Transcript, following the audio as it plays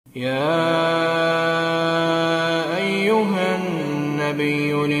يا أيها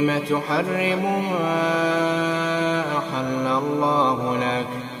النبي لم تحرم ما أحل الله لك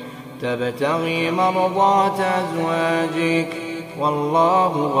تبتغي مرضات أزواجك والله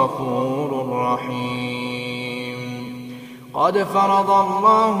غفور رحيم. قد فرض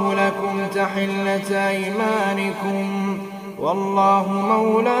الله لكم تحلة أيمانكم والله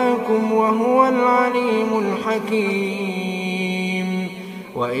مولاكم وهو العليم الحكيم.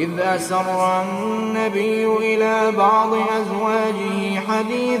 وإذ أسر النبي إلى بعض أزواجه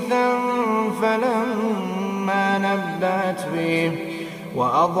حديثا فلما نبأت به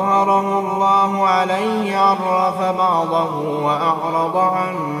وأظهره الله عليه عرف بعضه وأعرض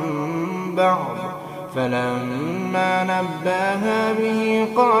عن بعض، فلما نباها به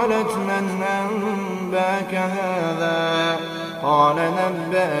قالت من أنباك هذا؟ قال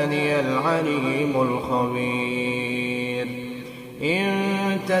نبأني العليم الخبير.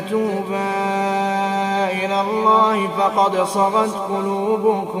 إن تتوبا إلى الله فقد صغت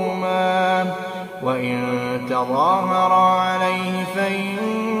قلوبكما وإن تظاهرا عليه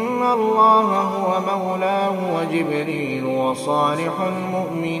فإن الله هو مولاه وجبريل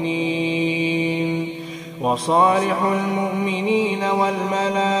وصالح المؤمنين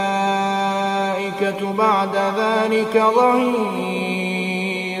والملائكة بعد ذلك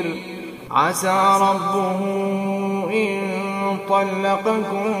ظهير. عسى ربه إن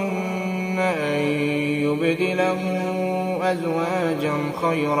طلقكن أن يبدله أزواجا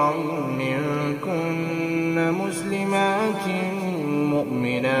خيرا منكن مسلمات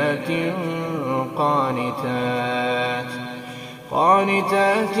مؤمنات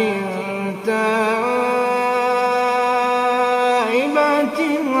قانتات تائبات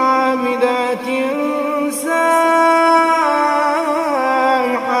عابدات سائحات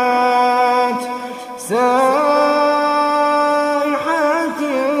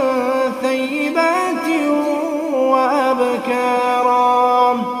ثيبات وأبكارا.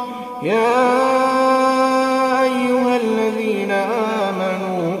 يا أيها الذين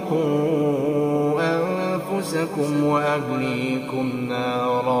آمنوا قوا أنفسكم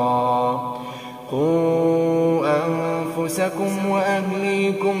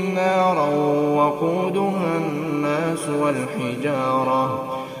وأهليكم نارا وقودها الناس والحجارة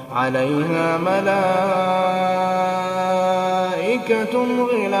عليها ملائكة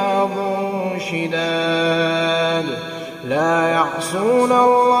غلاظ شداد لا يعصون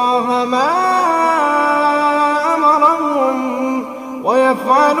الله ما أمرهم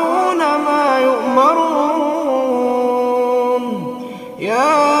ويفعلون ما يؤمرون.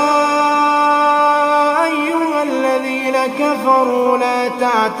 يا أيها الذين كفروا لا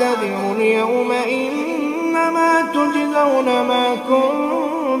تعتذروا اليوم إنما تجزون ما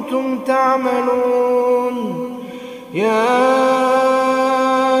كنتم تعملون. يا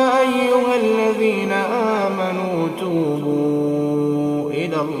أيها الذين آمنوا توبوا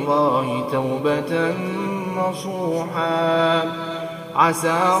إلى الله توبة نصوحا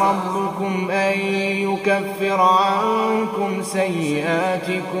عسى ربكم أن يكفر عنكم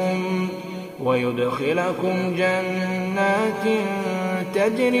سيئاتكم ويدخلكم جنات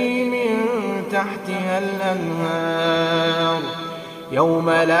تجري من تحتها الأنهار يوم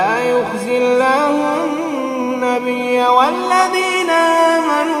لا يخزي الله النبي والذين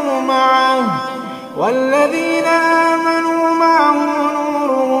آمنوا معه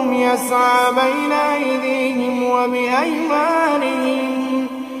نورهم يسعى بين أيديهم وبأيمانهم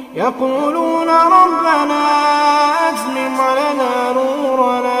يقولون ربنا أتمم لنا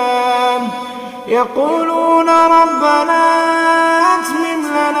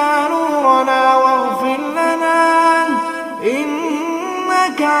نورنا واغفر لنا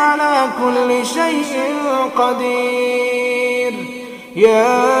إنك على كل شيء قدير.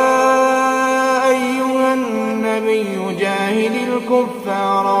 يا أيها النبي جاهد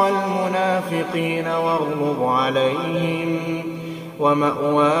الكفار والمنافقين واغلظ عليهم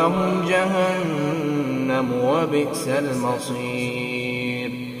ومأواهم جهنم وبئس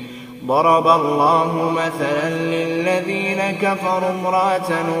المصير. ضرب الله مثلا للذين كفروا امرأة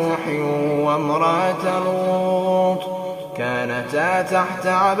نوح وامرأة لوط كانتا تحت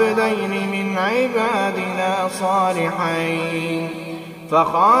عبدين من عبادنا صالحين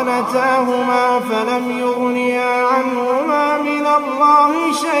فخانتاهما فلم يغنيا عنهما من الله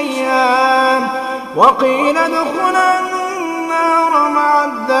شيئا وقيل ادخلا النار مع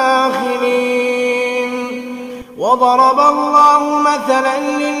الداخلين. وضرب الله مثلا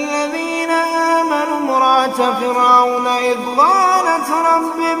للذين آمنوا امرأة فرعون إذ قالت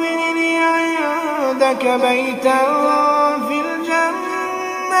رب ابن لي عندك بيتا في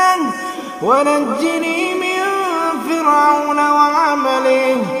الجنة ونجني من فرعون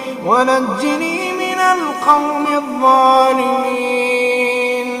وعمله ونجني من القوم الظالمين.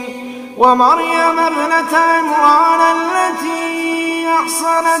 ومريم ابنة عمران التي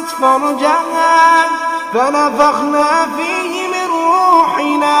أحصنت فرجها فنفخنا فيه من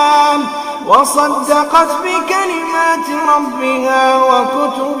روحنا وصدقت بكلمات ربها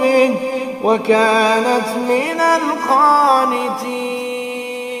وكتبه وكانت من القانتين.